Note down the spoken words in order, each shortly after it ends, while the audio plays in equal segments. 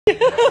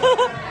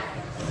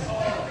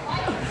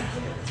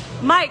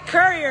Mike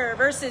Currier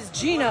versus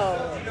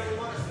Gino.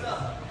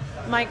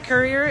 Mike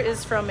Currier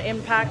is from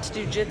Impact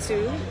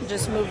Jiu-Jitsu.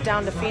 Just moved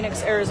down to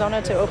Phoenix,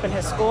 Arizona to open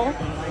his school.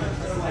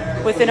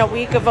 Within a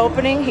week of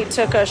opening, he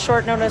took a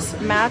short notice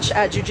match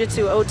at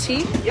Jiu-Jitsu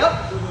OT. Yep.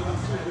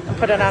 And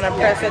put it on a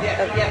perfect,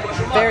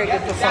 very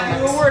good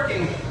performance. We're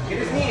working. Get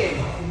his knee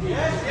in.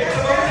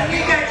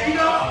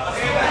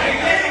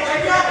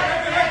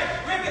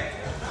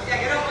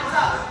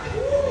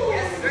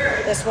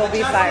 This will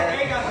be fire.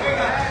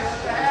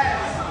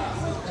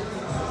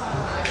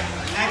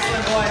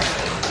 Excellent, boys.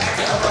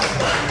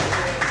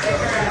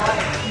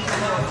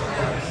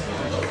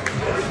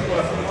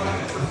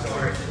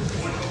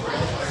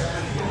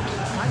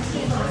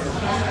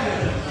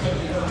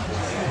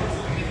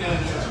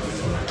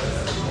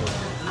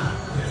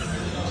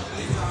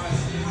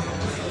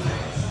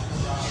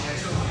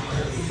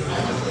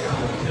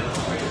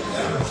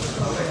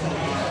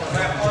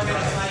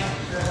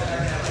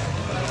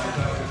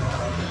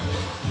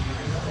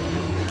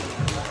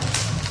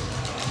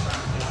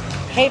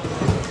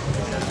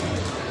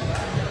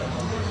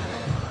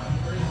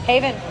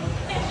 Haven,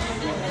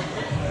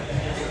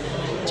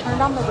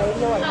 turn on the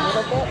radio a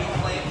little bit.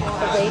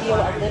 The radio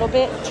a little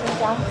bit. Turn it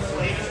down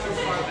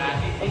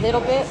a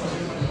little bit.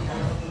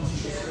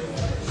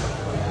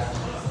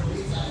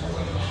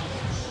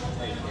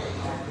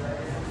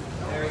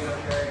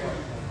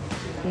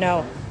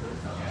 No.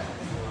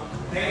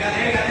 There you go,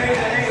 there you go, there you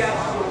go, there you go.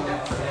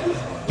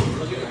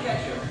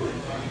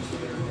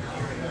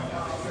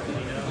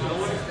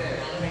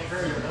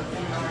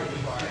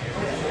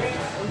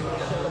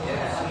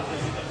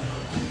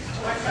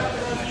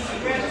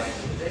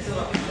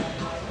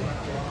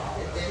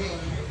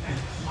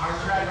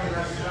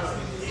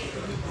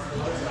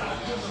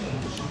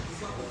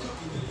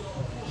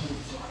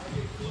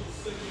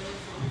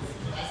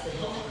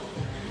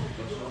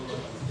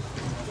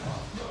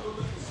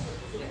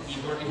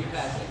 Keep working your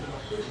passing.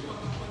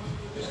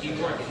 Just keep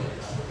working.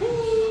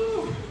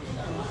 Woo!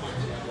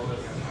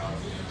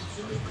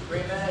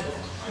 Great man.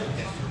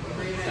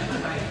 Great man.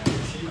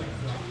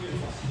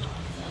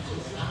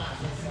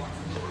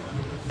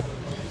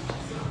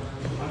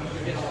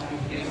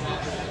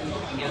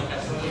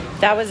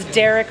 That was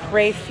Derek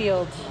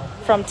Rayfield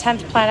from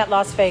 10th Planet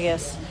Las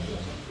Vegas.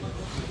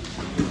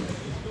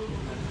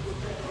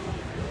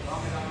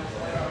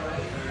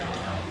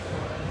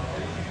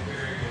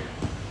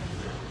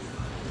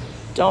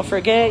 Don't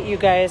forget, you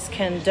guys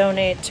can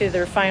donate to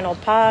their final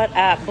pot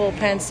at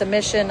Bullpen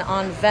Submission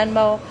on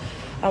Venmo.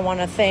 I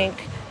want to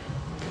thank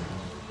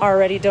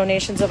already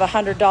donations of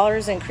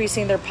 $100,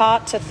 increasing their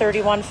pot to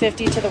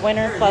 $31.50 to the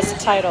winner plus a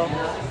title.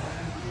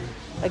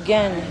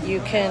 Again, you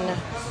can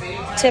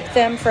tip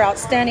them for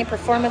outstanding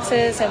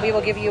performances, and we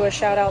will give you a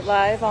shout out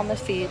live on the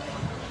feed.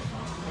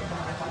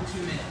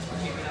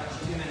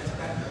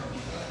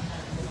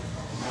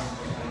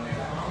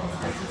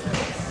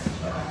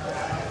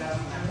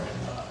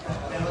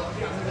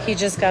 He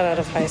just got out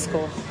of high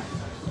school.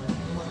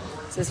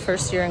 It's his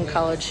first year in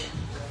college.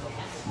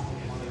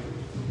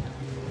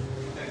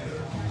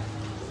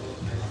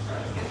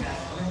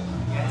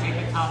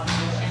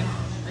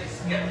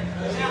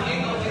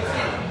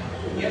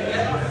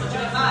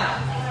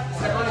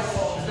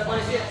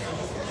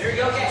 There you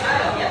go, okay,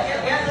 title.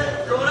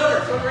 Yep. Throw it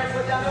over. Throw the right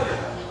foot down over.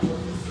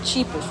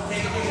 Cheapest.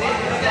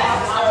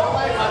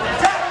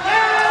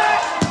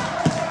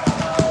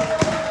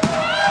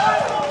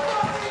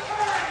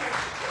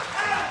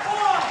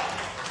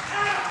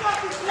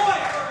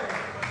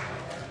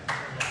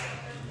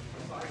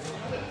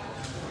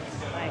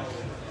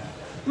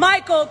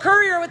 Michael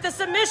Currier with the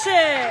submission.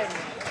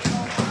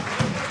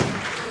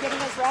 Getting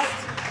his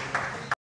rest.